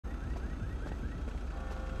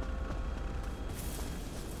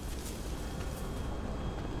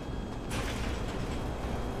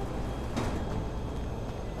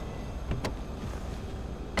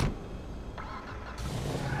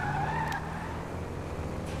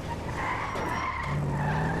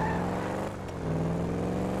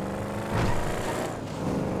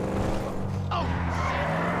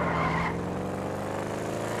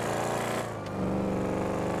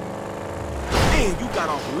Man, you got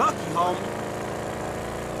off lucky, homie.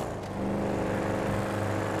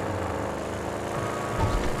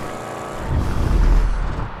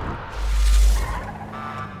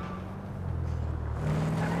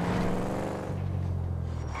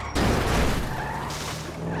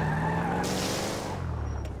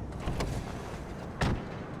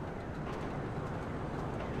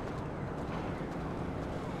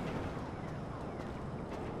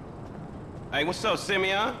 Hey, what's up,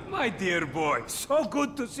 Simeon? My dear boy, so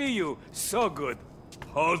good to see you. So good.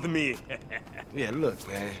 Hold me. Yeah, look,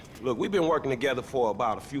 man. Look, we've been working together for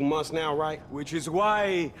about a few months now, right? Which is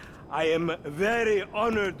why I am very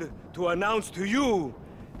honored to announce to you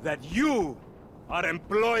that you are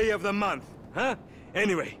Employee of the Month, huh?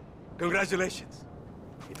 Anyway, congratulations.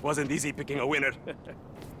 It wasn't easy picking a winner.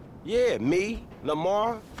 Yeah, me,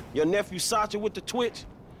 Lamar, your nephew Sacha with the Twitch.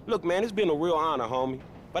 Look, man, it's been a real honor, homie.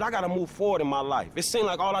 But I gotta move forward in my life. It seems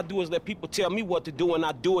like all I do is let people tell me what to do and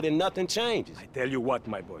I do it and nothing changes. I tell you what,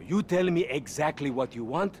 my boy. You tell me exactly what you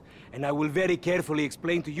want, and I will very carefully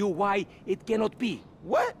explain to you why it cannot be.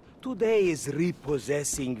 What? Today is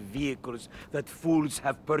repossessing vehicles that fools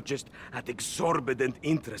have purchased at exorbitant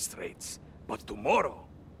interest rates. But tomorrow,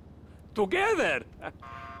 together,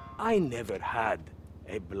 I never had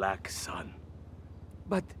a black son.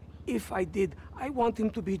 But if I did, I want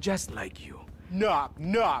him to be just like you. Knock,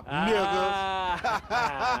 knock, niggas.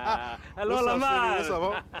 Hello, What's Lamar. up, What's up,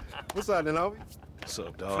 homie? What's up, then, homie? What's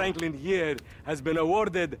up, dog? Franklin here has been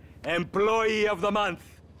awarded Employee of the Month.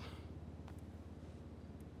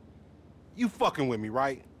 You fucking with me,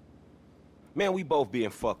 right? Man, we both being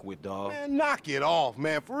fucked with, dog. Man, knock it off,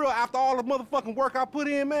 man. For real, after all the motherfucking work I put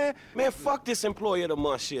in, man. Man, fuck this Employee of the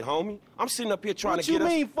Month shit, homie. I'm sitting up here trying What to you get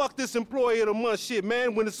mean, fuck this Employee of the Month shit,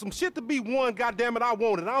 man? When there's some shit to be won, goddammit, I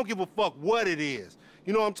want it. I don't give a fuck what it is.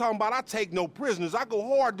 You know what I'm talking about? I take no prisoners. I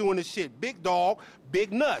go hard doing this shit. Big dog,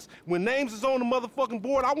 big nuts. When names is on the motherfucking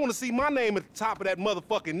board, I want to see my name at the top of that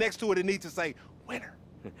motherfucking next to it. It needs to say, winner.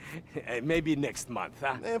 Maybe next month,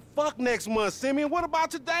 huh? Man, fuck next month, Simeon. What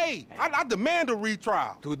about today? I demand a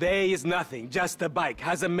retrial. Today is nothing, just a bike.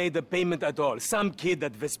 Hasn't made a payment at all. Some kid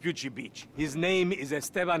at Vespucci Beach. His name is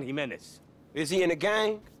Esteban Jimenez. Is he in the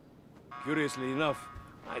gang? Curiously enough,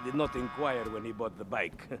 I did not inquire when he bought the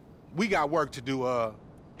bike. We got work to do,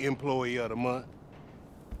 Employee of the Month.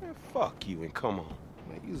 Man, fuck you and come on.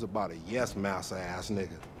 Man, you's about a yes-mouse ass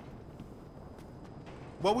nigga.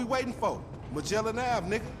 What we waiting for? Magellan Ave,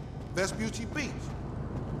 nigga. Vespucci Beach.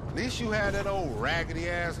 At least you had that old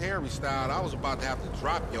raggedy-ass Harry style. I was about to have to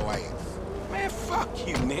drop your ass. Man, fuck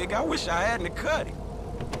you, nigga. I wish I hadn't cut it.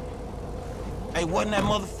 Hey, wasn't that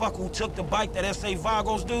motherfucker who took the bike, that S.A.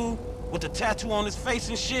 Vagos dude? With the tattoo on his face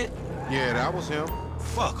and shit? Yeah, that was him.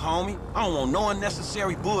 Fuck, homie. I don't want no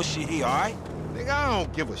unnecessary bullshit here, all right? Nigga, I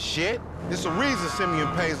don't give a shit. There's a reason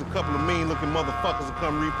Simeon pays a couple of mean-looking motherfuckers to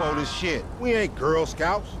come repo this shit. We ain't Girl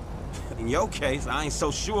Scouts. In your case, I ain't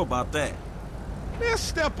so sure about that. Man,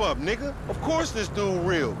 step up, nigga. Of course this dude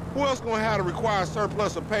real. Who else gonna have the required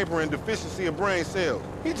surplus of paper and deficiency of brain cells?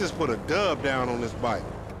 He just put a dub down on this bike.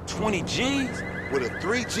 20 G's? With a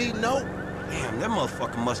 3G note? Damn, that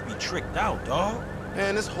motherfucker must be tricked out, dawg.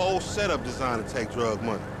 Man, this whole setup designed to take drug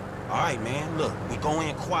money. All right, man, look, we go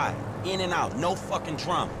in quiet. In and out, no fucking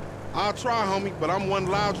drama. I'll try, homie, but I'm one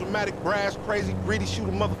loud, dramatic, brass, crazy, greedy, shoot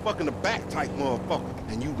a motherfucker in the back type motherfucker.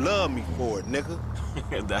 And you love me for it, nigga.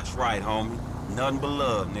 That's right, homie. Nothing but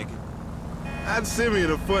love, nigga. That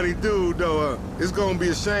Simeon a funny dude, though. It's gonna be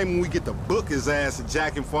a shame when we get to book his ass and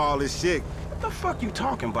jack him for all this shit. What the fuck you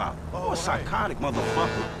talking about? Oh, a psychotic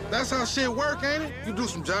motherfucker. That's how shit work, ain't it? You do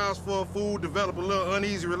some jobs for a fool, develop a little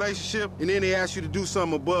uneasy relationship, and then they ask you to do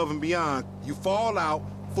something above and beyond. You fall out,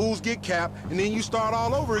 fools get capped, and then you start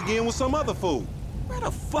all over again with some other fool. Where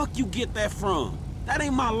the fuck you get that from? That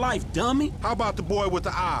ain't my life, dummy. How about the boy with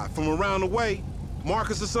the eye from around the way?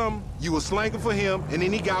 Marcus or something? You was slanking for him, and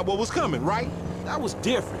then he got what was coming, right? That was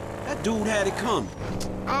different. That dude had it coming.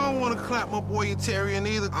 I don't want to clap my boy Interior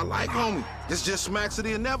either. I like homie. This just smacks of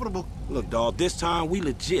the inevitable. Look, dawg, this time we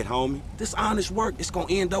legit, homie. This honest work is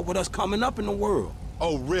gonna end up with us coming up in the world.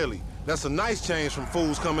 Oh, really? That's a nice change from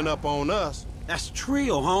fools coming up on us. That's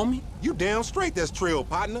trill, homie. You damn straight that's trill,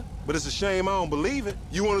 partner. But it's a shame I don't believe it.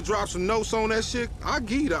 You want to drop some notes on that shit? I'll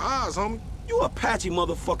give you the odds, homie. You Apache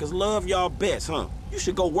motherfuckers love y'all bets, huh? You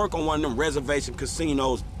should go work on one of them reservation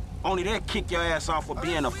casinos. Only they'll kick your ass off for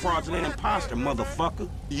being a fraudulent imposter, motherfucker.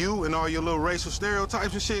 You and all your little racial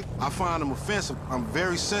stereotypes and shit, I find them offensive. I'm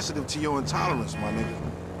very sensitive to your intolerance, my nigga.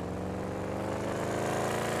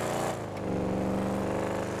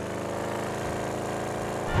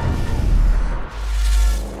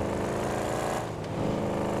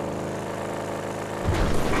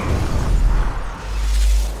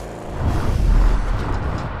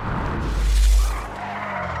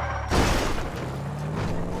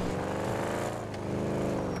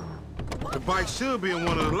 Mike should be in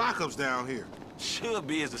one of the lockups down here. Should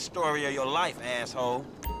be is the story of your life, asshole.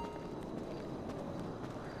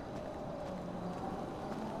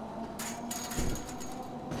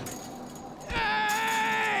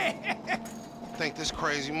 Hey! Think this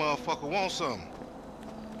crazy motherfucker wants something.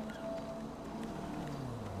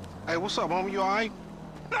 Hey, what's up, homie? You all right?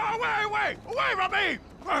 No, wait from me!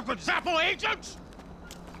 Zappo agents!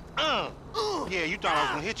 Yeah, you thought I was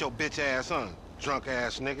gonna hit your bitch ass, huh? Drunk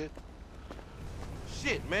ass nigga.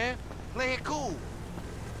 Shit, man. Play it cool.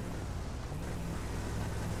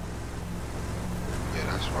 Yeah,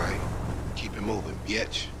 that's right. Keep it moving,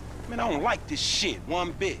 bitch. Man, I don't like this shit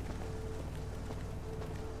one bit.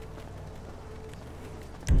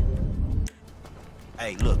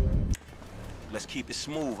 Hey, look. Let's keep it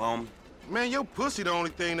smooth, homie. Man, your pussy the only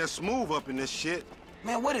thing that's smooth up in this shit.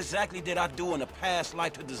 Man, what exactly did I do in a past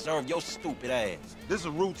life to deserve your stupid ass? This is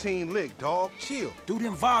a routine lick, dog. Chill. Do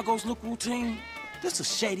them Vagos look routine? This a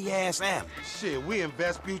shady-ass alley. Shit, we in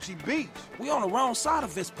Vespucci Beach. We on the wrong side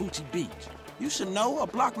of Vespucci Beach. You should know a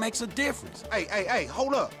block makes a difference. Hey,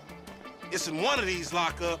 hold up. It's in one of these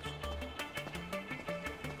lockups.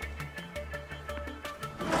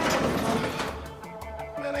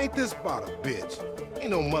 Man, ain't this about a bitch?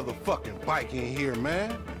 Ain't no motherfucking bike in here,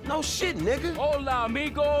 man. No shit, nigga. Hola,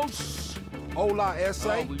 amigos. Hola,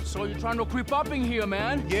 S.A. Oh, we saw you trying to creep up in here,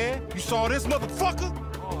 man. Yeah? You saw this motherfucker?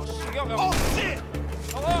 Oh, shit. Oh, shit!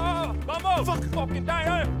 Come on. Fucking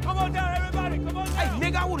down. Come on down, everybody. Come on down. Hey,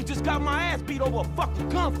 nigga, I would've just got my ass beat over a fucking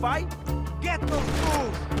gunfight. Get them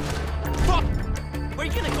fools! Fuck! Where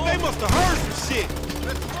you gonna go? They must have heard some shit.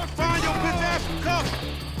 Find your bitch ass some cover.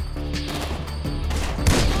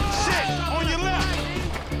 Shit! On your left!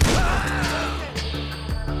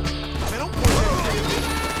 Man, don't point that shit.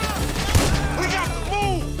 We got to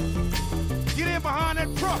move! Get in behind that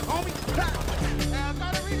truck, homie! I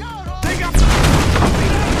gotta reload, homie! They got...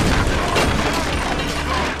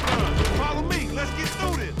 Follow me, let's get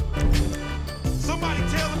through this. Somebody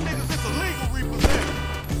tell them niggas it's illegal repossession.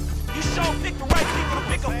 You sure picked the right people to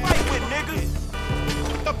pick a fight with, nigga.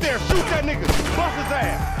 Up there, shoot that nigga! Bust his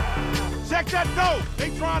ass! Check that door! They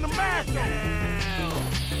trying to mash him!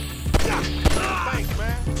 Thanks,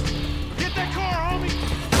 man. Get that car, homie!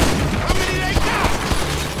 How many they got?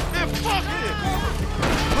 Man, fuck this!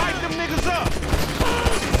 Light them niggas up!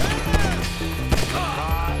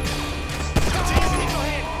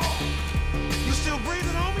 You still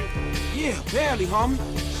breathing, homie? Yeah, barely, homie.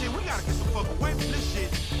 Shit, we gotta get some fucking weight from this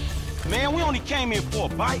shit. Man, we only came here for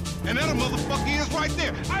a bite. And that motherfucker is right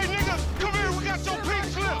there. Hey, nigga, come here, we got your pink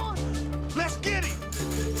slip. Let's get him.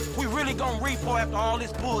 We really gonna repo after all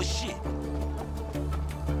this bullshit.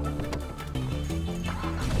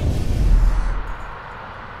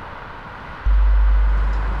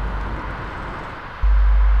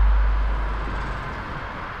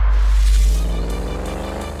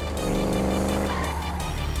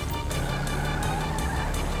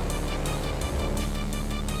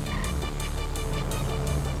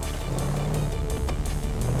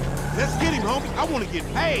 Let's get him, homie. I want to get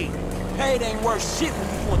paid. Paid ain't worth shit when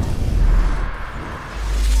you want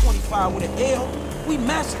 25 with an L. We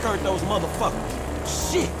massacred those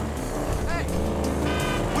motherfuckers. Shit. Hey,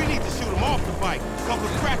 we need to shoot him off the bike. Couple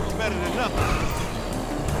of cracks is better than nothing.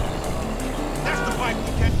 That's the bike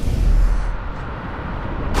we can.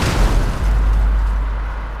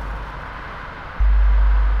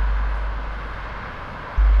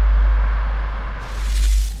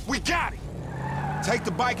 We got him. Take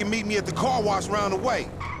the bike and meet me at the car wash round the way.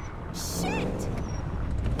 Shit!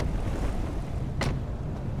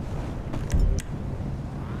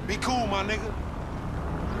 Be cool, my nigga.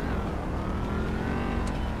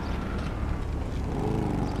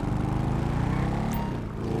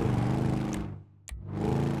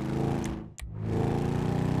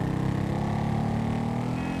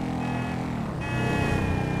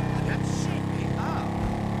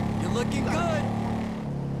 You're looking good.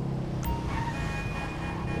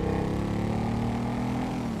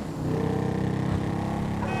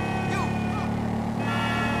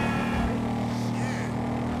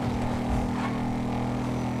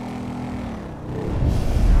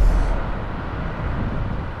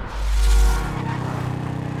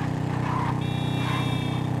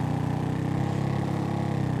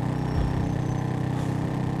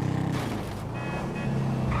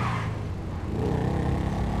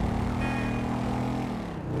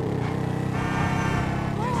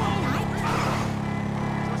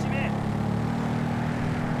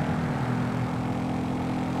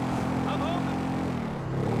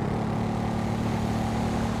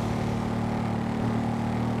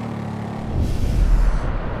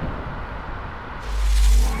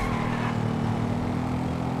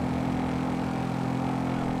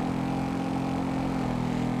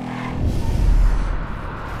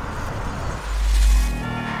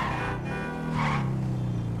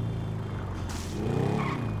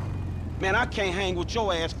 I can't hang with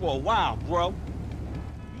your ass for a while, bro.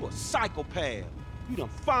 You a psychopath. You done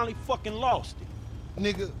finally fucking lost it.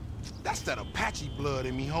 Nigga, that's that Apache blood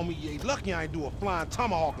in me, homie. You ain't lucky I ain't do a flying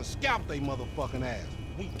tomahawk and scalp they motherfucking ass.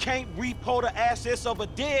 We can't repo the assets of a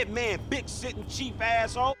dead man, big sitting chief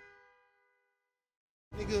asshole.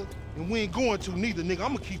 Nigga, and we ain't going to neither, nigga.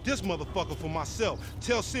 I'ma keep this motherfucker for myself.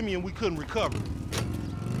 Tell Simeon we couldn't recover.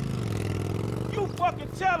 You fucking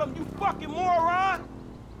tell him, you fucking moron!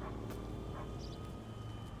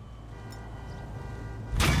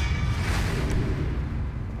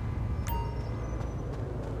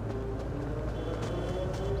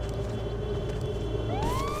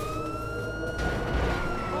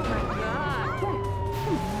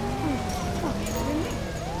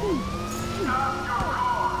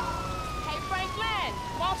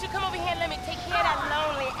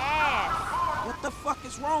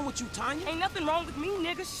 What's wrong with you, Tanya? Ain't nothing wrong with me,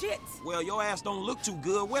 nigga. Shit. Well, your ass don't look too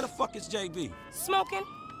good. Where the fuck is JB? Smoking.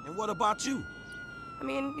 And what about you? I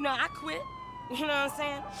mean, you know, I quit. You know what I'm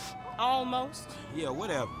saying? Almost. Yeah,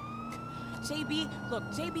 whatever. JB, look,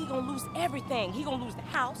 JB gonna lose everything. He gonna lose the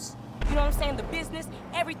house, you know what I'm saying, the business,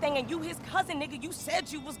 everything, and you his cousin, nigga. You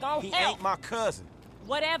said you was gonna help. He ain't my cousin.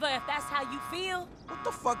 Whatever, if that's how you feel. What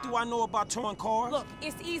the fuck do I know about towing cars? Look,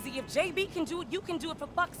 it's easy. If JB can do it, you can do it, for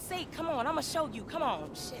fuck's sake. Come on, I'ma show you. Come on,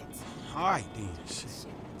 shit. All right, then. Shit.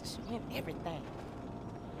 Show him everything.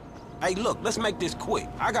 Hey, look, let's make this quick.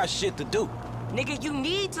 I got shit to do. Nigga, you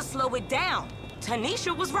need to slow it down.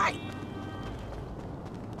 Tanisha was right.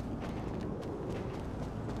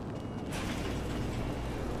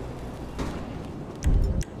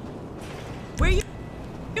 Where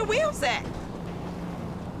your wheels at?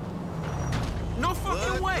 No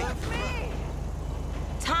fucking way.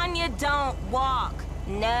 Tanya, don't walk.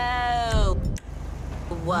 No.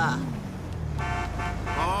 What?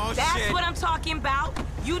 Oh, That's shit. what I'm talking about.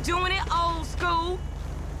 You doing it old school.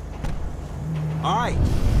 All right.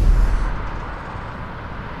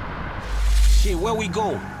 Shit, where we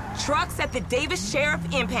going? Trucks at the Davis Sheriff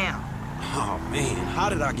Impound. Oh, man, how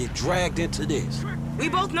did I get dragged into this? We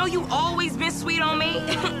both know you always been sweet on me.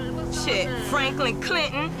 Shit, Franklin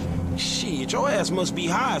Clinton. Shit, your ass must be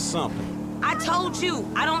high or something. I told you,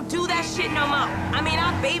 I don't do that shit no more. I mean,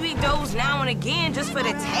 I baby doze now and again just for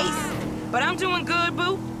the taste. But I'm doing good,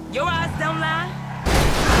 boo. Your eyes don't lie.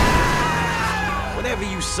 Whatever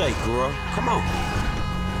you say, girl. Come on.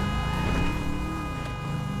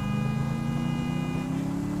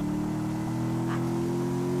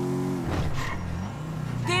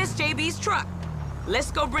 There's JB's truck.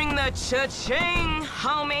 Let's go bring the cha-ching,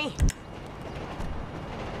 homie.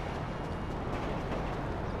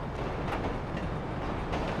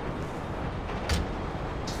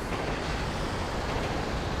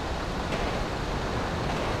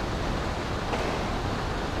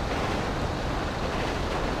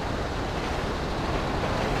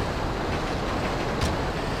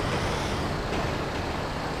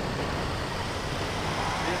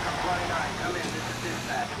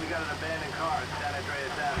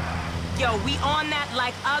 Yo, we on that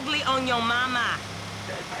like ugly on your mama.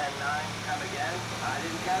 10-9, come again? I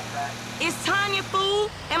didn't catch that. It's Tanya,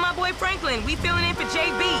 fool, and my boy Franklin. We filling in for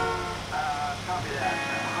JB. Copy that.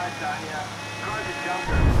 Hi, Tanya. Car's a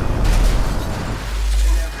junker.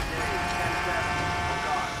 In every day,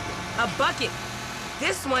 10-7, A bucket.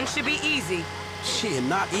 This one should be easy. Shit,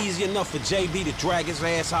 not easy enough for JB to drag his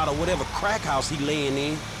ass out of whatever crack house he laying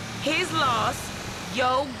in. His loss,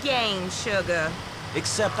 yo gain, sugar.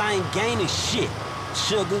 Except I ain't gaining shit,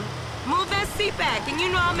 sugar. Move that seat back, and you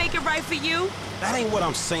know I'll make it right for you. That ain't what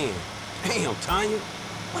I'm saying. Damn, Tanya.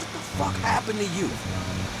 What the fuck happened to you?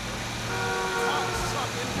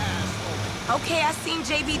 Okay, I've seen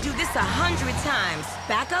JB do this 100 times.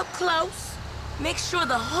 Back up close. Make sure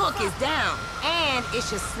the hook is down. And it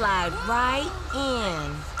should slide right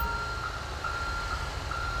in.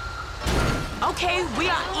 Okay, we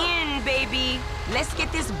are in, baby. Let's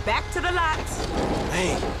get this back to the lot.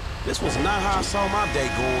 Man, this was not how I saw my day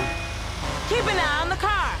going. Keep an eye on the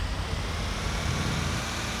car.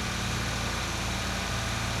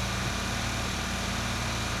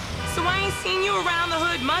 So I ain't seen you around the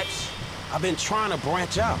hood much? I've been trying to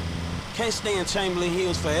branch out. Can't stay in Chamberlain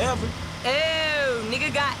Hills forever. Oh,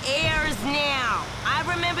 nigga got airs now. I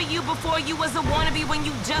remember you before you was a wannabe when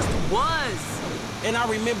you just was. And I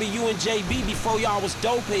remember you and JB before y'all was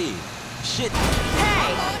dopehead. Shit.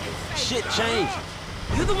 Hey! Shit changes.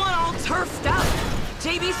 You the one all turfed up.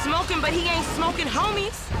 JB smoking, but he ain't smoking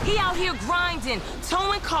homies. He out here grinding,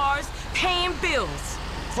 towing cars, paying bills.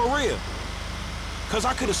 For real. Cause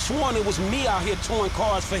I could've sworn it was me out here towing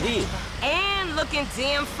cars for him. And looking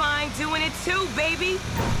damn fine doing it too, baby.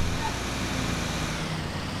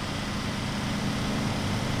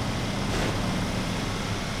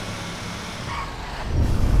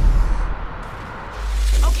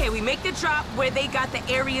 we make the drop where they got the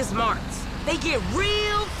areas marked. They get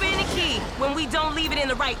real finicky when we don't leave it in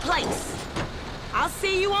the right place. I'll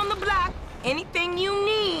see you on the block. Anything you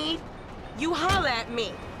need, you holler at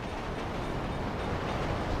me.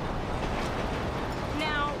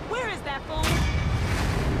 Now, where is that fool?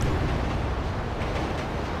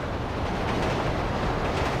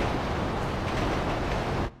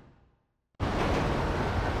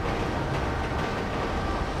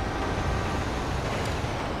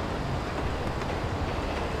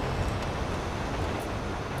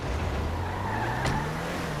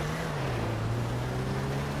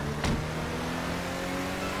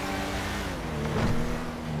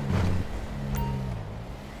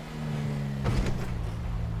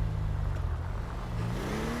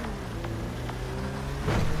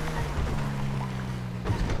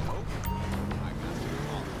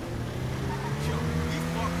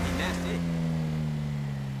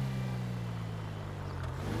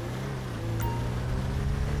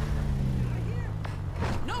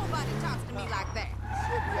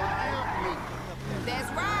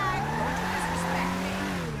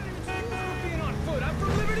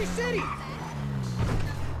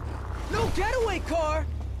 Getaway car?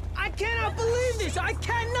 I cannot believe this! I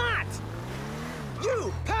cannot!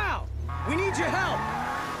 You, pal! We need your help!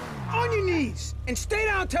 On your knees! And stay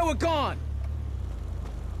down till we're gone!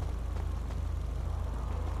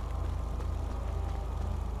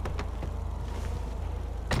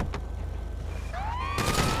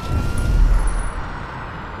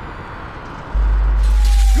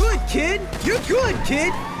 Good, kid! You're good,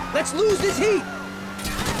 kid! Let's lose this heat!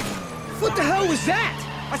 What the hell was that?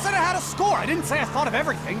 I said I had a score. I didn't say I thought of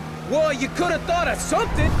everything. Well, you could have thought of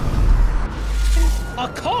something. A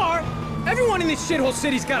car? Everyone in this shithole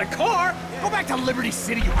city's got a car. Go back to Liberty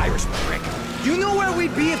City, you Irish prick. You know where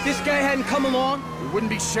we'd be if this guy hadn't come along? We wouldn't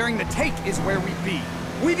be sharing the take is where we'd be.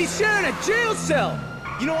 We'd be sharing a jail cell.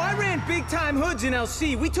 You know, I ran big-time hoods in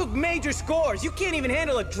LC. We took major scores. You can't even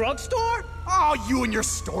handle a drugstore? Oh, you and your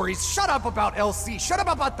stories. Shut up about LC. Shut up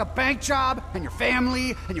about the bank job and your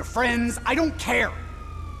family and your friends. I don't care.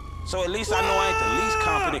 So at least I know I ain't the least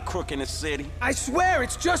competent crook in the city. I swear,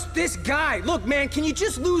 it's just this guy. Look, man, can you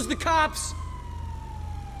just lose the cops?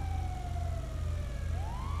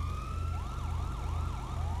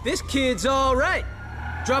 This kid's all right.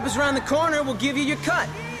 Drop us around the corner, we'll give you your cut.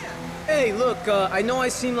 Hey, look, I know I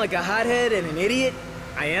seem like a hothead and an idiot.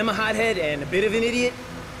 I am a hothead and a bit of an idiot,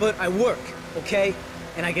 but I work, okay?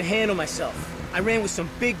 And I can handle myself. I ran with some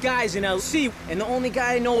big guys in LC, and the only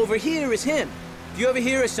guy I know over here is him. If you ever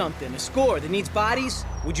hear of something, a score that needs bodies,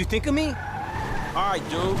 would you think of me? All right,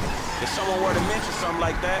 dude. If someone were to mention something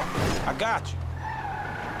like that, I got you.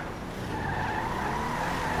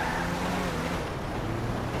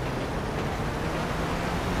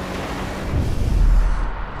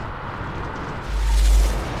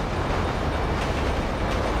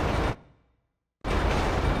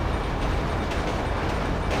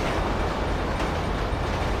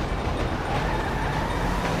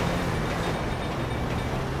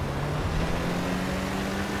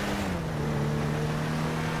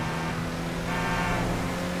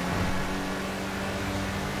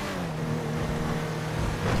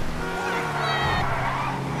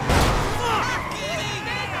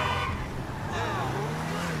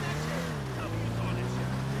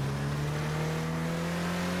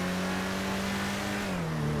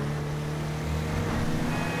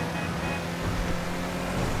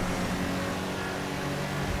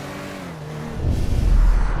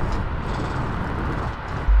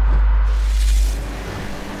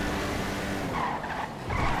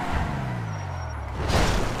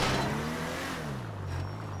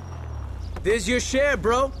 There's your share,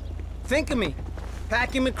 bro. Think of me.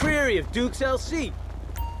 Packy McCreary of Duke's LC.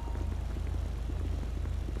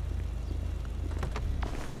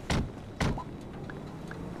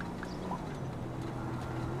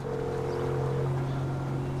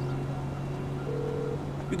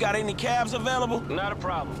 You got any cabs available? Not a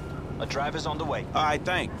problem. A driver's on the way. All right,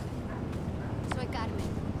 thanks. Soy Carmen.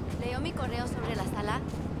 ¿Leyó mi correo sobre la sala?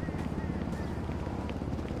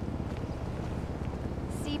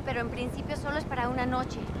 Sí, pero en principio solo es para una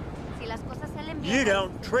noche. Si las cosas salen bien... You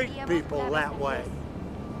don't treat people that way.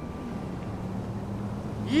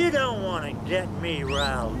 You don't want to get me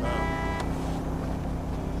riled up.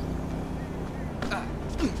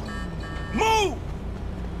 Move!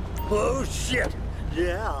 Oh, shit.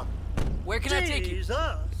 Yeah. Where can I take you?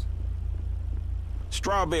 Jesus.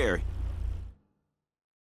 Strawberry.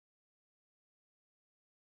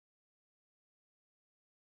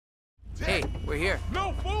 Hey, we're here.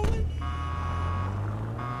 No fooling!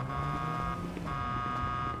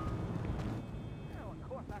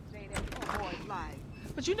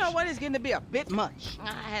 But you know what? It's getting to be a bit much.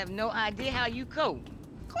 I have no idea how you cope.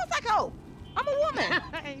 Of course I cope. I'm a woman.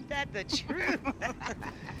 Ain't that the truth?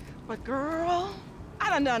 But girl,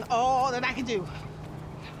 I done all that I can do.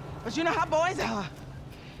 But you know how boys are.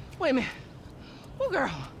 Wait a minute. Oh,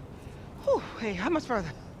 girl. Whew, hey, how much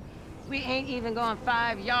further? We ain't even gone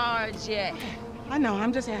 5 yards yet. I know,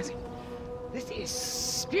 I'm just asking. This is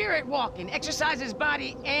spirit walking. Exercises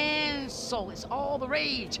body and soul. It's all the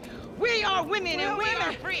rage. We are women and we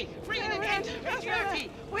are free. Free in the end. Patriarchy.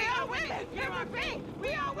 We are women. You are free.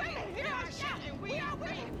 We are women. You are shouting. We are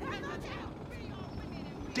women.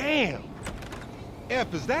 Damn.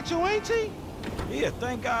 F, is that your auntie? Yeah,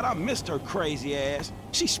 thank God I missed her crazy ass.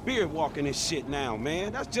 She's spirit walking this shit now,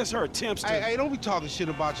 man. That's just her attempts to... Hey, don't be talking shit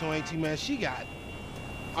about your auntie, man. She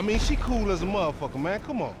cool as a motherfucker, man.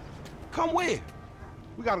 Come on. Come where?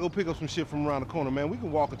 We gotta go pick up some shit from around the corner, man. We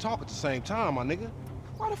can walk and talk at the same time, my nigga.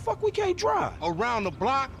 Why the fuck we can't drive? Around the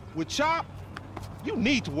block with Chop? You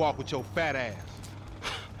need to walk with your fat ass.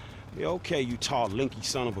 Yeah, okay, you tall, linky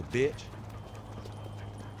son of a bitch.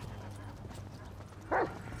 Come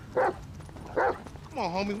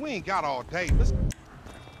on, homie. We ain't got all day. Let's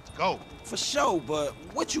go. For sure, but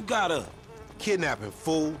what you got up? Kidnapping,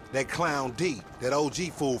 fool. That clown D. That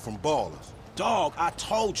OG fool from Ballers. Dog, I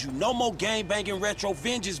told you, no more gang-banging retro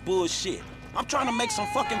vengeance bullshit. I'm trying to make some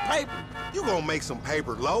fucking paper. You gonna make some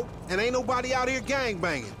paper, Lo? And ain't nobody out here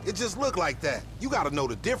gang-banging. It just look like that. You gotta know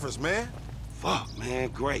the difference, man. Fuck, man,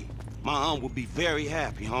 great. My aunt would be very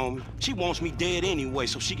happy, homie. She wants me dead anyway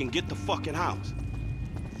so she can get the fucking house.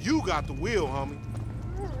 You got the wheel, homie.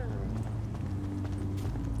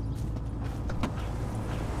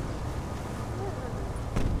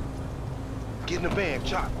 Get in the van,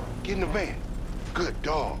 Chop. Get in the van. Good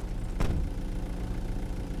dog.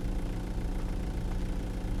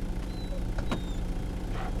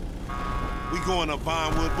 We going up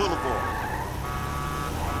Vinewood Boulevard.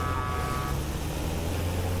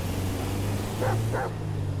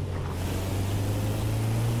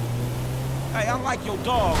 Hey, I like your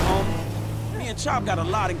dog, homie. Me and Chop got a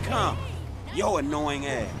lot in common. Yo annoying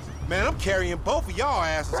ass. Man, I'm carrying both of y'all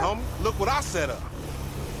asses, homie. Look what I set up.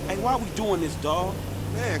 Hey, why we doing this, dog?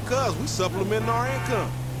 Man, cuz we supplementing our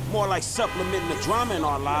income. More like supplementing the drama in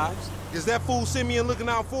our lives. Is that fool Simeon looking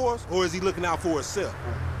out for us, or is he looking out for himself?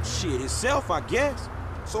 Shit, himself, I guess.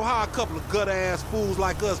 So how a couple of gutter-ass fools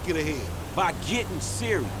like us get ahead? By getting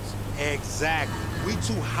serious. Exactly. We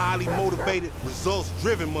two highly motivated,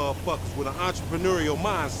 results-driven motherfuckers with an entrepreneurial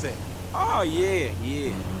mindset. Oh, yeah.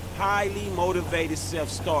 Highly motivated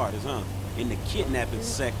self-starters, huh? In the kidnapping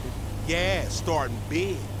sector. Yeah, starting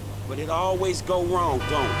big. But it always go wrong,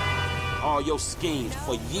 don't it? All your schemes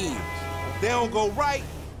for years. They don't go right,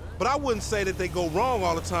 but I wouldn't say that they go wrong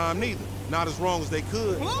all the time, neither. Not as wrong as they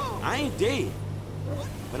could. I ain't dead,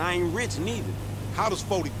 but I ain't rich neither. How does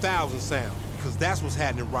 40,000 sound? Because that's what's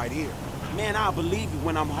happening right here. Man, I'll believe you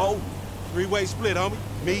when I'm holding. Three-way split, homie.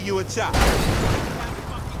 Me, you, and Chop.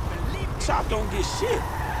 Chop don't get shit.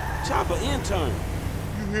 Chop an intern.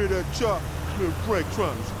 You hear that, Chop? Me and Frank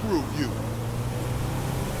trying to screw you.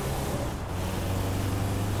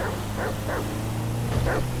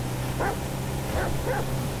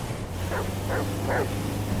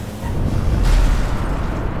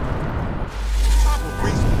 Chop a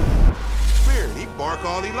beast. Spirit, he bark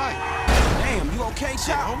all he like. Damn, you okay,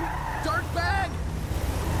 Chop? Homie? Dirtbag!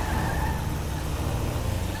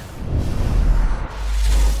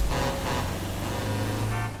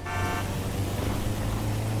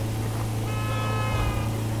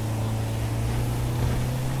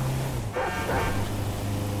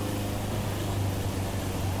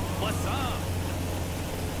 What's up?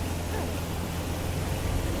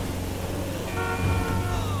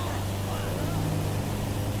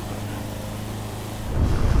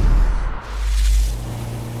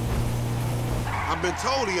 I've been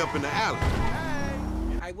told he up in the alley.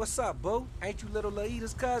 Hey, what's up, boo? Ain't you little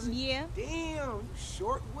Laida's cousin? Yeah. Damn, you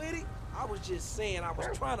short with it? I was just saying I was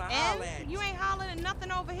trying to holler at you. You ain't hollering at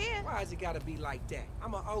nothing over here. Why is it gotta be like that?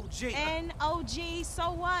 I'm an OG. And OG,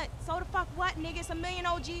 so what? So the fuck what, nigga? It's a million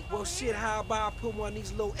OG. Well, shit, how about I put one of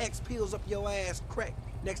these little X pills up your ass crack?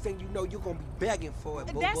 Next thing you know, you're gonna be begging for it,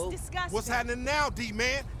 boo-boo. That's disgusting. What's happening now,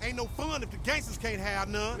 D-man? Ain't no fun if the gangsters can't have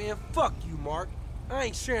none. Man, fuck you, Mark. I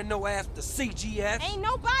ain't sharing no ass with the CGF. Ain't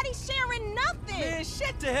nobody sharing nothing. Man,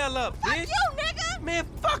 shut the hell up, fuck bitch. You, nigga. Man,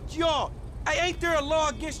 fuck y'all. Hey, ain't there a law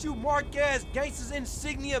against you mark-ass gangsters,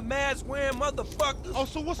 insignia, mask-wearing motherfuckers? Oh,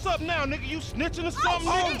 so what's up now, nigga? You snitching or something,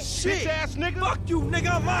 Oh, nigga? shit. Bitch-ass nigga. Fuck you,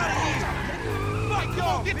 nigga. I'm out of here. Fuck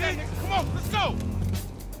y'all, Get that bitch. nigga. Come on, let's go.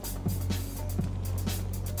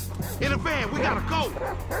 In the van, we gotta go.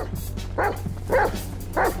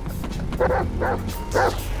 He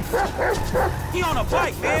on a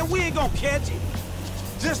bike, man. We ain't gonna catch him.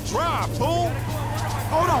 Just drive, fool.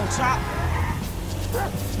 Hold on, Chop.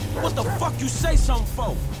 What the fuck you say something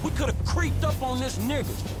for? We could've creeped up on this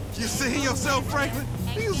nigga. You see yourself, Franklin?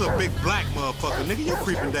 He's a big black motherfucker, nigga. Your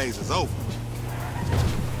creeping days is over.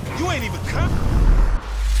 You ain't even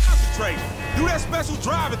concentrating. Do that special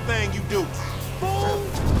driving thing you do. Fool!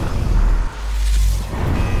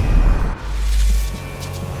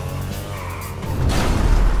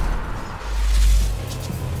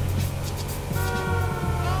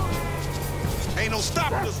 Ain't no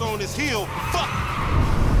stopping us on this hill. Fuck!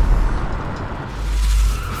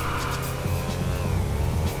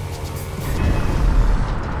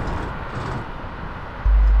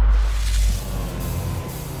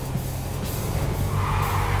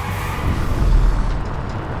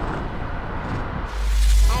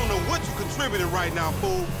 Right now,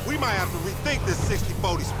 fool. We might have to rethink this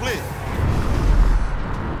 60-40 split.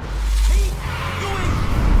 You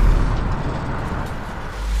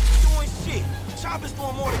ain't doing shit. Chop is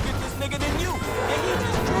doing more to get this nigga than you. And you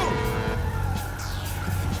just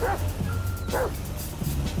drew.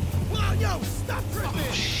 Well, yo, stop tripping.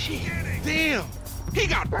 Oh, shit. Damn. He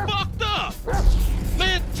got fucked up.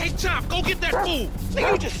 Man, take Chop. Go get that fool.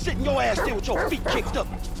 Nigga, you just sitting your ass there with your feet kicked up.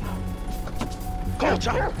 Come on,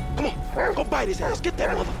 Chop. Come on. Go bite his ass. Get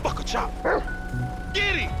that motherfucker, Chop.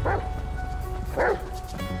 Get him!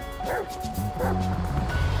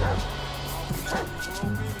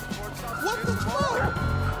 What the fuck?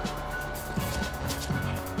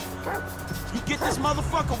 You get this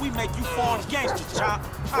motherfucker, we make you foreign gangsters, Chop.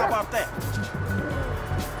 How about that?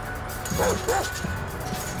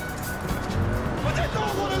 Put that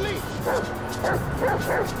dog on a leash!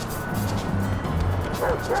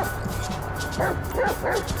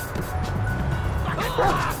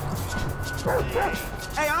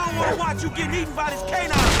 Hey, I don't want to watch you getting eaten by this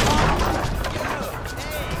canine,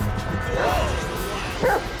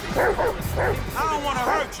 I don't want to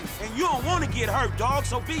hurt you, and you don't want to get hurt, dog,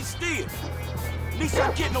 so be still. At least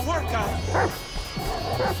I'm getting the work out.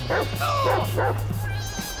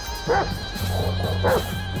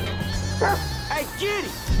 Hey, get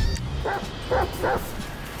him!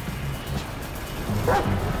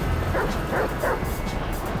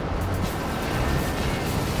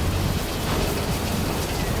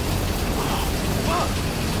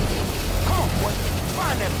 Come on, boy.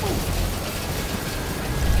 Find that fool.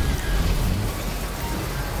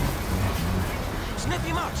 Snip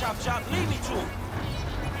him out, Chop Chop. Lead me to him.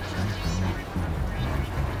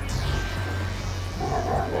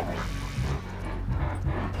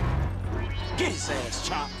 Get his ass,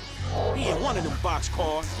 Chop. He ain't one of them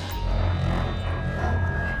boxcars.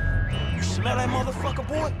 You smell that motherfucker,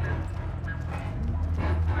 boy?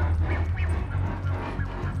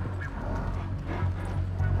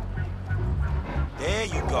 There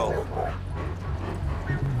you go.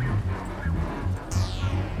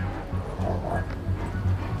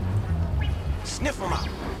 Sniff him out.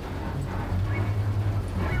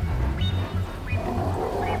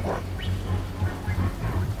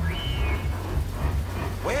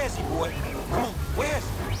 Where is he, boy? Come on, where is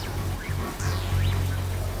he?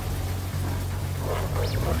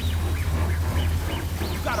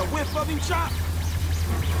 You got a whiff of him, Chop?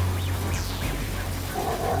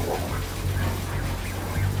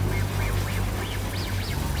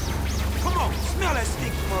 Come on, smell that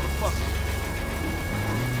stinky motherfucker.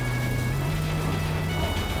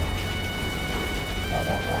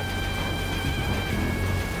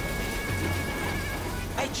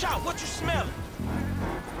 Hey, Chop, what you smelling?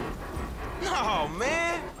 No,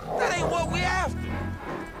 man. That ain't what we after.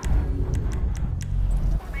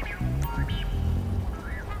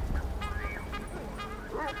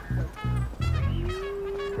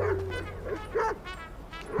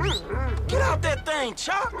 Get out that thing,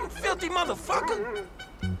 Chop, you filthy motherfucker.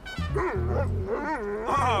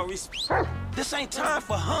 Oh, this ain't time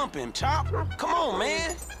for humping, Chop. Come on,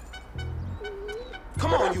 man.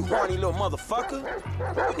 Come on, you horny little motherfucker.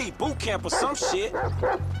 You need boot camp or some shit.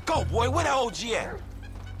 Go, boy, where the OG at?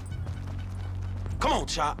 Come on,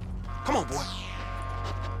 Chop. Come on, boy.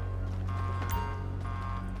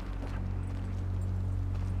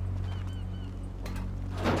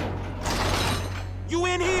 You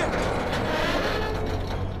in here?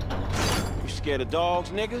 You scared of dogs,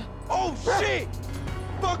 nigga? Oh, shit!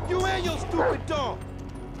 Fuck you and your stupid dog!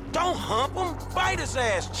 Don't hump him. Bite his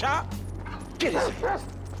ass, Chop. Get his ass.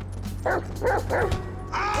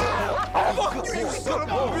 Fuck you, you son of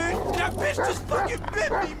a bitch! That bitch just fucking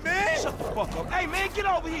bit me, man! Shut the fuck up. Hey, man, get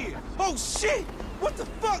over here. Oh, shit! What the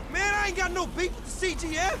fuck, man? I ain't got no beef with the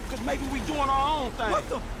CGF. Because maybe we doing our own thing. What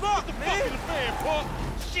the fuck, man? Fuck in the fan, punk.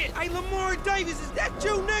 Shit. Hey, Lamar Davis, is that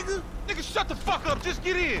you, nigga? Nigga, shut the fuck up. Just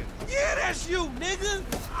get in. Yeah, that's you, nigga.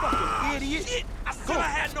 Fucking idiot. Shit, I said I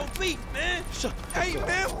had no beef, man. Shut the fuck Hey, up.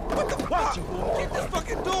 man, what the fuck? Get this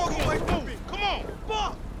fucking dog away from me. Come on.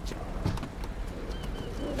 Fuck.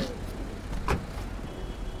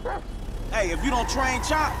 Hey, if you don't train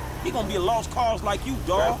Chop, he gonna be a lost cause like you,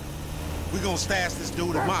 dawg. We gonna stash this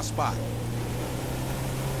dude at my spot.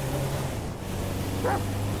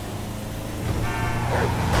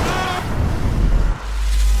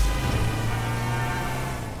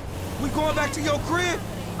 We going back to your crib?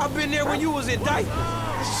 I've been there when you was in diapers.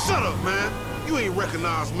 Shut up, man. You ain't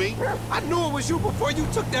recognize me. I knew it was you before you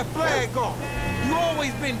took that flag off. You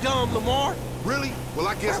always been dumb, Lamar. Really? Well,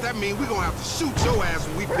 I guess that means we gonna have to shoot your ass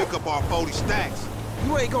when we pick up our 40 stacks.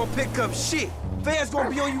 You ain't gonna pick up shit. Fans gonna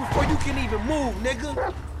be on you before you can even move,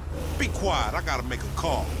 nigga. Be quiet. I gotta make a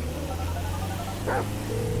call.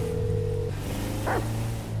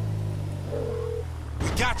 We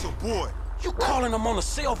got your boy. You calling him on a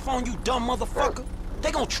cell phone, you dumb motherfucker?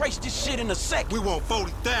 They gonna trace this shit in a sec. We want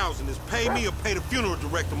 40,000. It's pay me or pay the funeral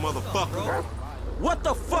director, motherfucker. What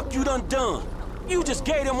the fuck you done? You just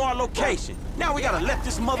gave them our location. Now we gotta let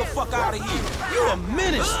this motherfucker out of here. You a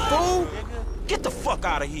menace, fool! Get the fuck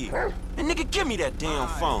out of here. And nigga, give me that damn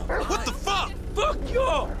phone. What the fuck? Fuck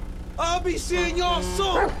y'all! I'll be seeing y'all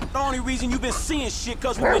soon! The only reason you been seeing shit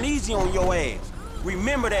cause we been easy on your ass.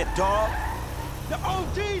 Remember that, dog. The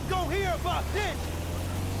OG's gonna hear about this!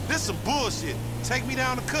 This some bullshit. Take me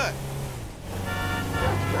down the cut.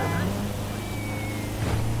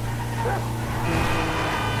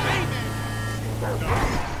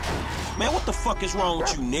 Man, what the fuck is wrong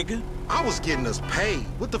with you, nigga? I was getting us paid.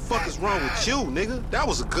 What the fuck is wrong with you, nigga? That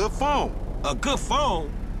was a good phone. A good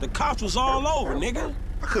phone? The cops was all over, nigga.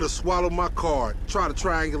 I could have swallowed my card. Try to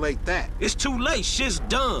triangulate that. It's too late. Shit's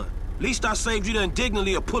done. Least I saved you the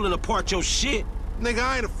indignity of pulling apart your shit. Nigga,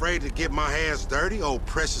 I ain't afraid to get my hands dirty, old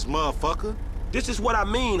precious motherfucker. This is what I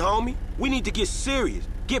mean, homie. We need to get serious.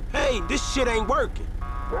 Get paid. This shit ain't working.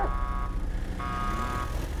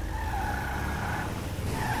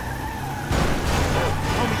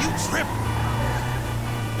 Homie, you tripping.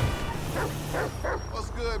 What's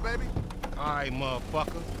good, baby? All right,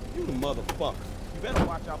 motherfucker. You the motherfucker. You better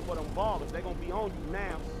watch out for them ballers. They gonna be on you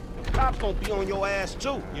now. The cops gonna be on your ass,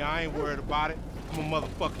 too. Yeah, I ain't worried about it. I'm a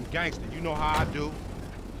motherfucking gangster. You know how I do.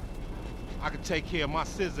 I can take care of my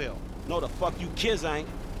sizzle. No, the fuck you kids ain't.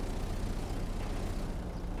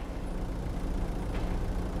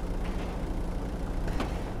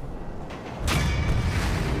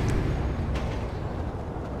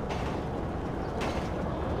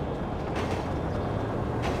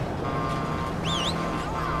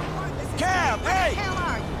 Cab, hey!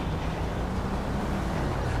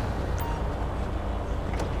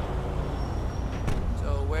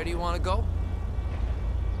 So, where do you want to go?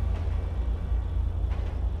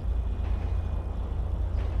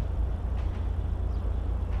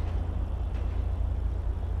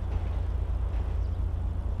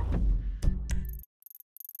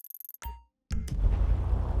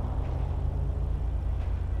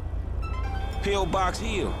 Pillbox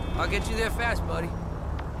Hill. I'll get you there fast, buddy.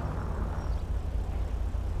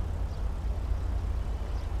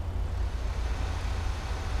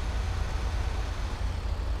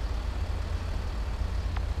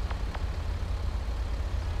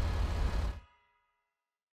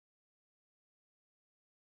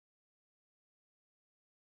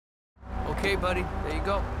 Okay, buddy. There you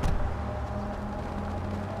go.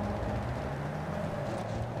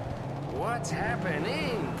 What's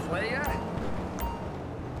happening, playa?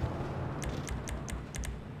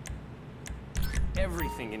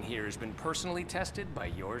 Everything in here has been personally tested by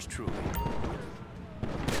yours truly.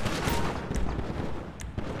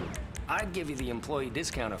 I'd give you the employee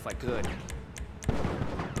discount if I could.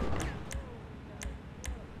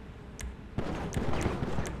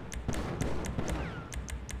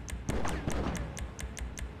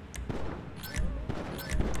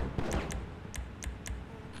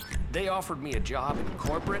 They offered me a job in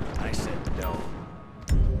corporate, and I said no.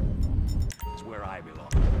 It's where I belong.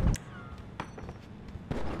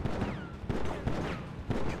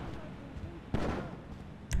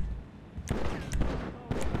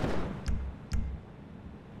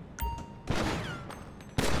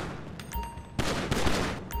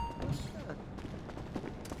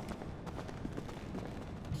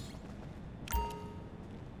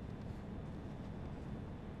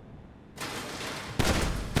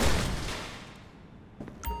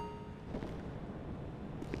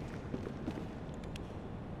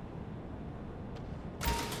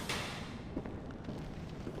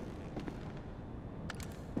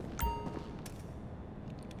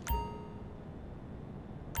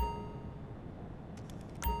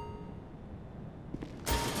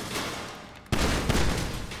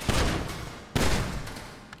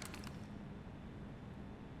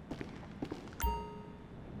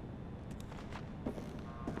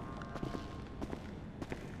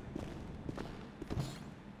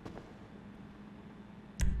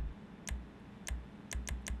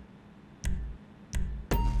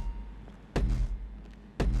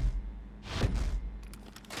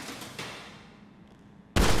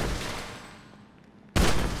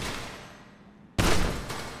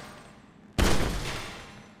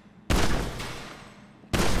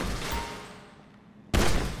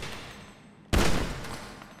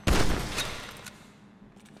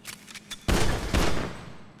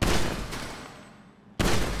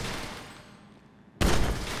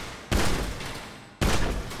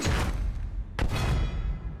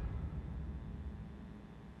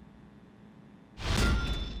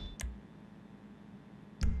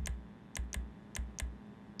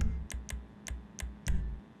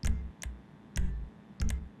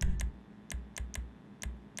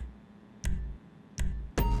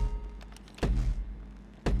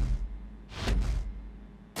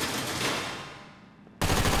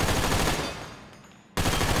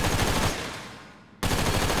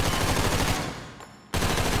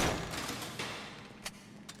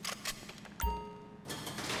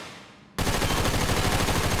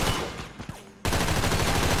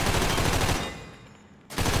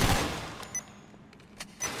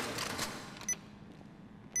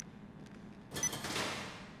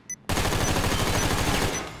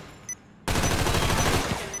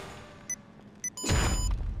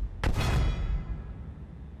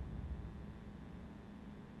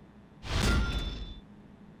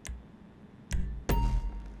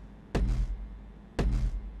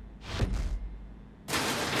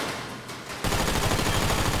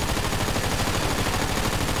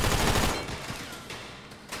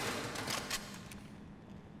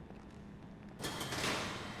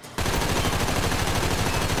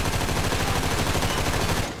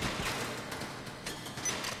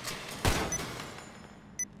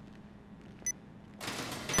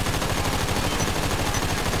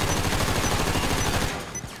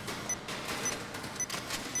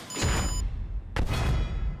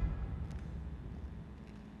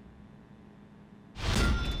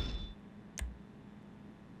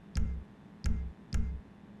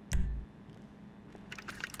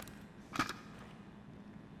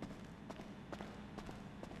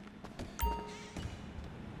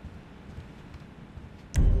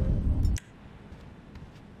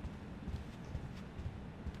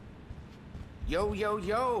 Yo, yo,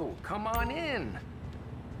 yo, come on in.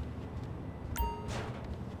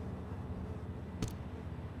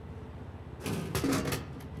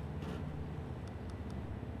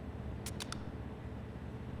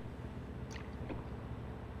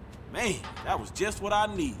 Man, that was just what I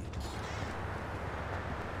needed.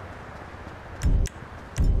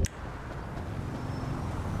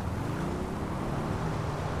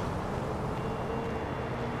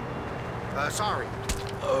 Sorry.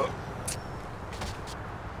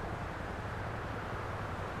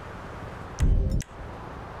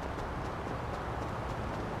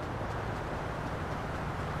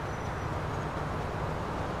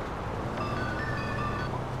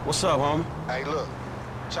 What's up, homie? Hey, look.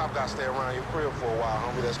 Chop got to stay around your crib for a while,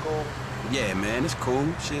 homie. That's cool? Yeah, man, it's cool.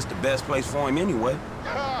 Shit's the best place for him anyway.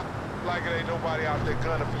 Like it ain't nobody out there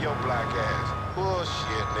gunning for your black ass.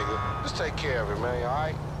 Bullshit, nigga. Just take care of it, man, all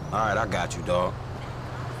right? All right, I got you, dog.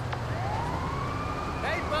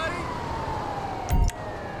 Hey, buddy!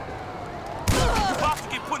 You about to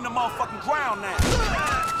get put in the motherfucking ground now.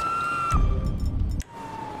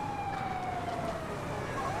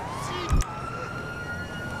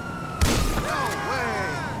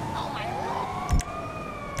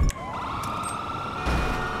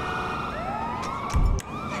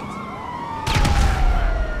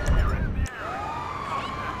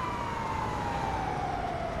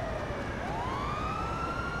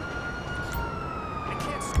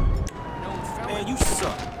 Man, you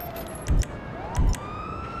suck.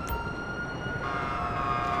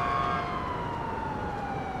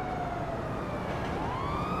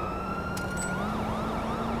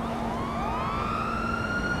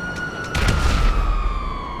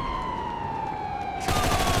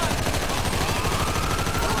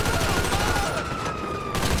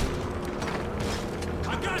 I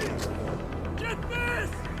got it! Get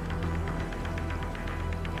this!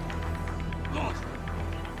 Lost.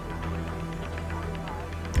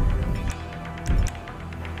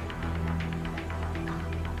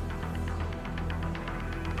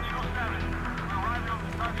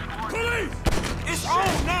 Police! It's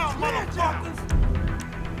on now, motherfuckers!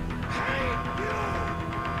 Hey, you!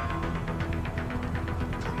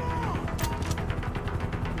 Come on!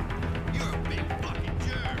 You're a big fucking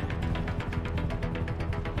jerk.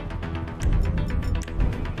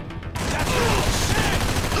 That's bullshit!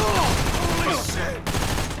 Holy shit!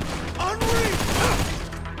 Unreal!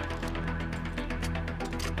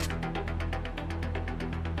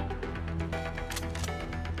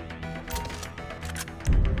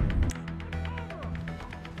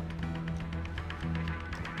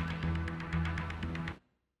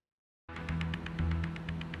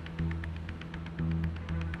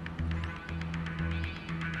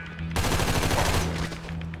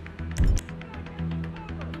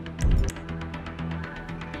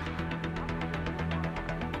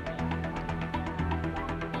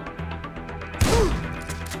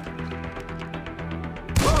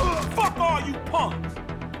 Fuck all you punks!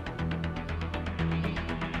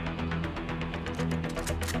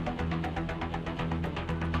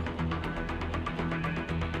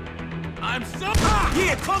 I'm so...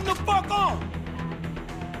 Yeah, come the fuck on!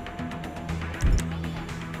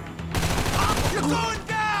 You're going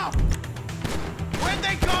down! Where'd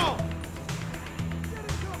they go?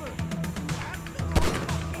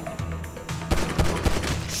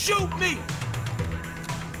 Shoot me!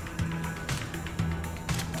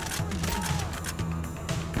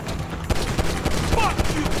 Fuck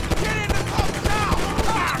you! Get in the cover now!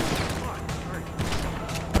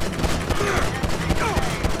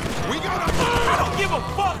 We gotta... I don't give a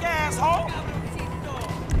fuck, asshole!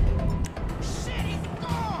 Shit, he's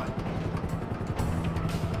gone!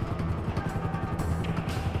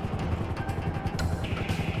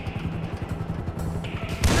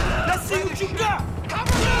 Let's see what you got!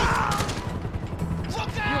 Cover me!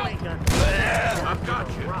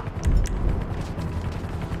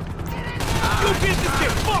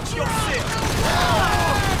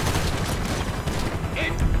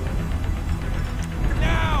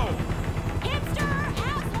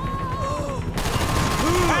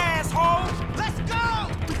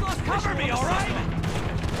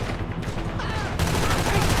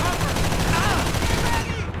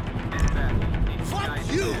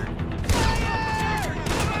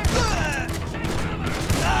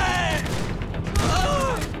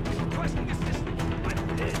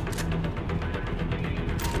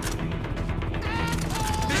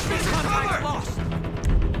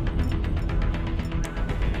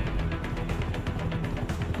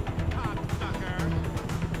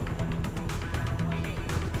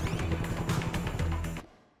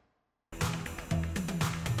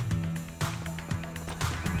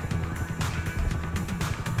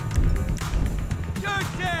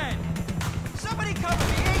 cover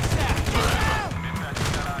me ASAP!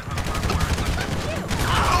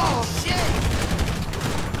 Oh, shit!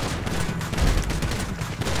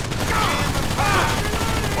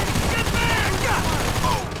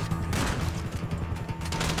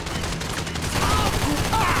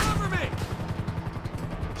 Cover me!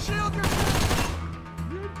 Shield yourself!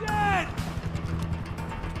 You're dead!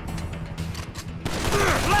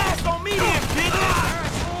 Blast on me then, bitch!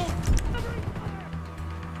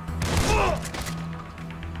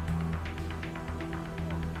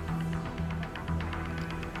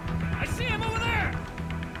 I see him over there!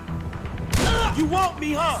 You want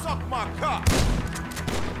me, huh? Suck my cock!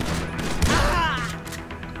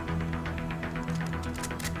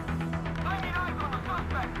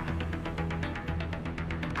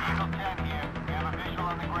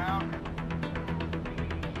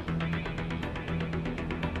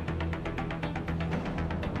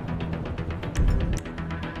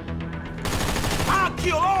 I'll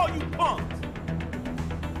kill all you punks!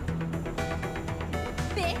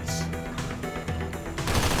 Bitch!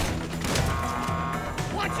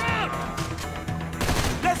 Watch out!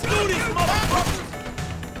 Let's do this, motherfuckers!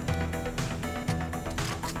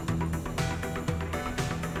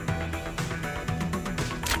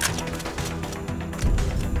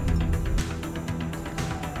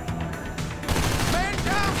 Man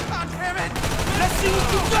down, goddammit! Let's see what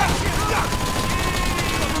you got!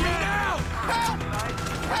 Cover me now! Help!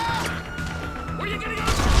 Help! Where you gonna go?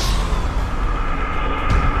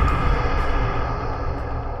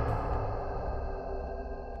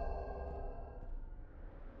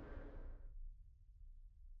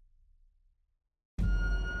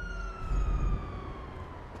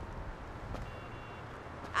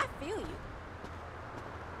 I feel you.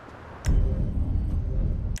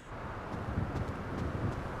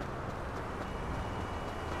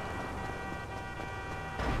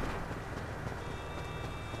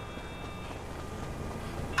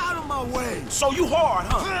 Out of my way! So you hard,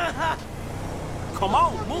 huh? Come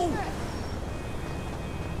on, move!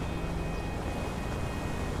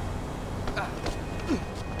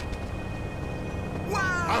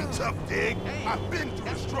 I'm tough, Dig. I've been through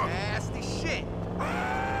the struggle. Nasty shit.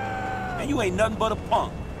 And you ain't nothing but a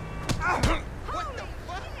punk. What the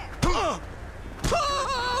fuck?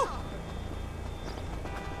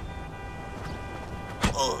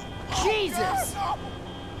 Jesus!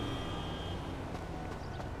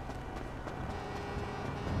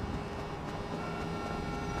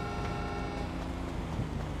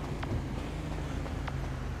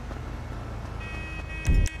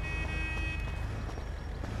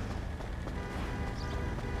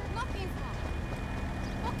 Nothing's wrong.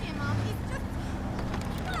 Okay, Mom, it's just...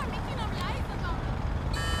 People are making up lies about me.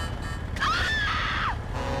 Ah!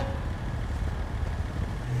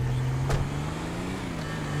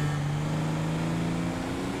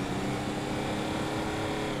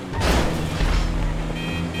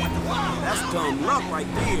 That's dumb luck right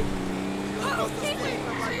there.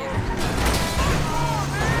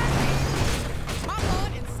 My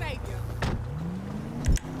Lord and Savior.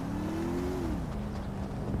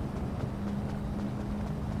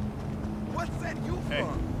 What's that you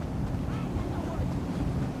from?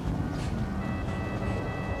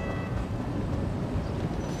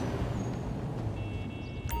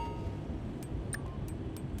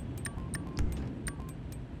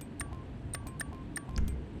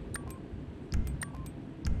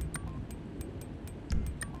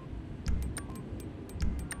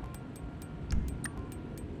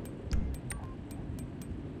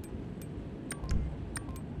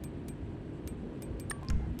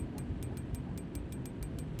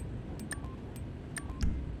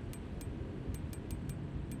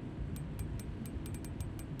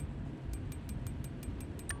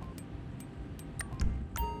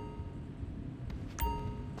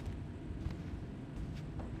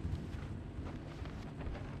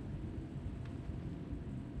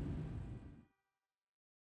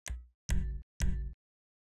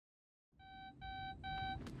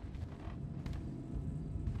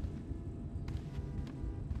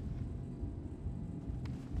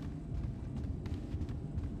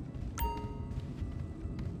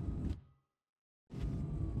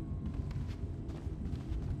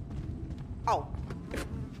 Oh,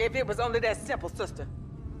 if it was only that simple, sister.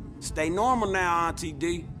 Stay normal now, Auntie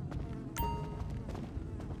D.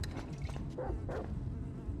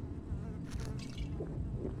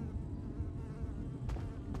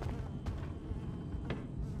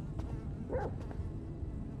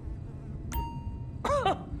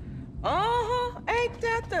 Ain't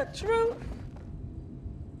that the truth?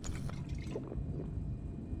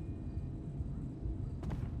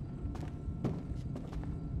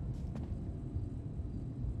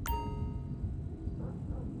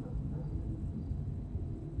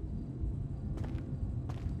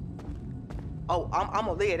 Oh, I'm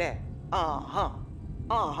gonna live that. Uh-huh.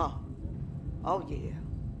 Uh-huh. Oh, yeah.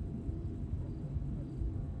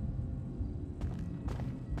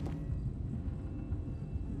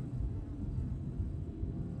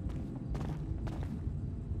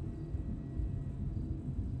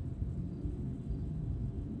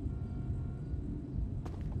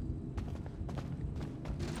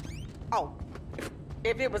 Oh,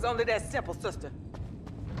 if it was only that simple, sister.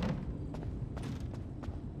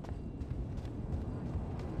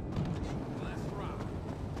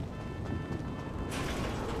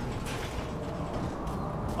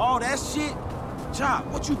 All that shit? Chop,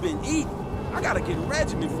 what you been eating? I gotta get a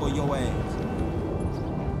regimen for your ass.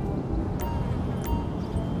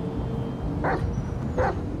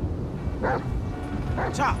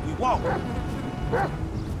 Chop, we walk.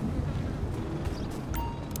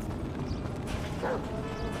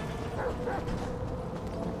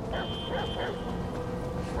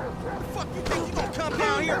 Fuck you think you gonna come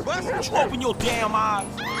down here, bust? You open your damn eyes.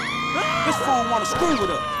 This fool wanna screw with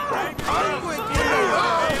us.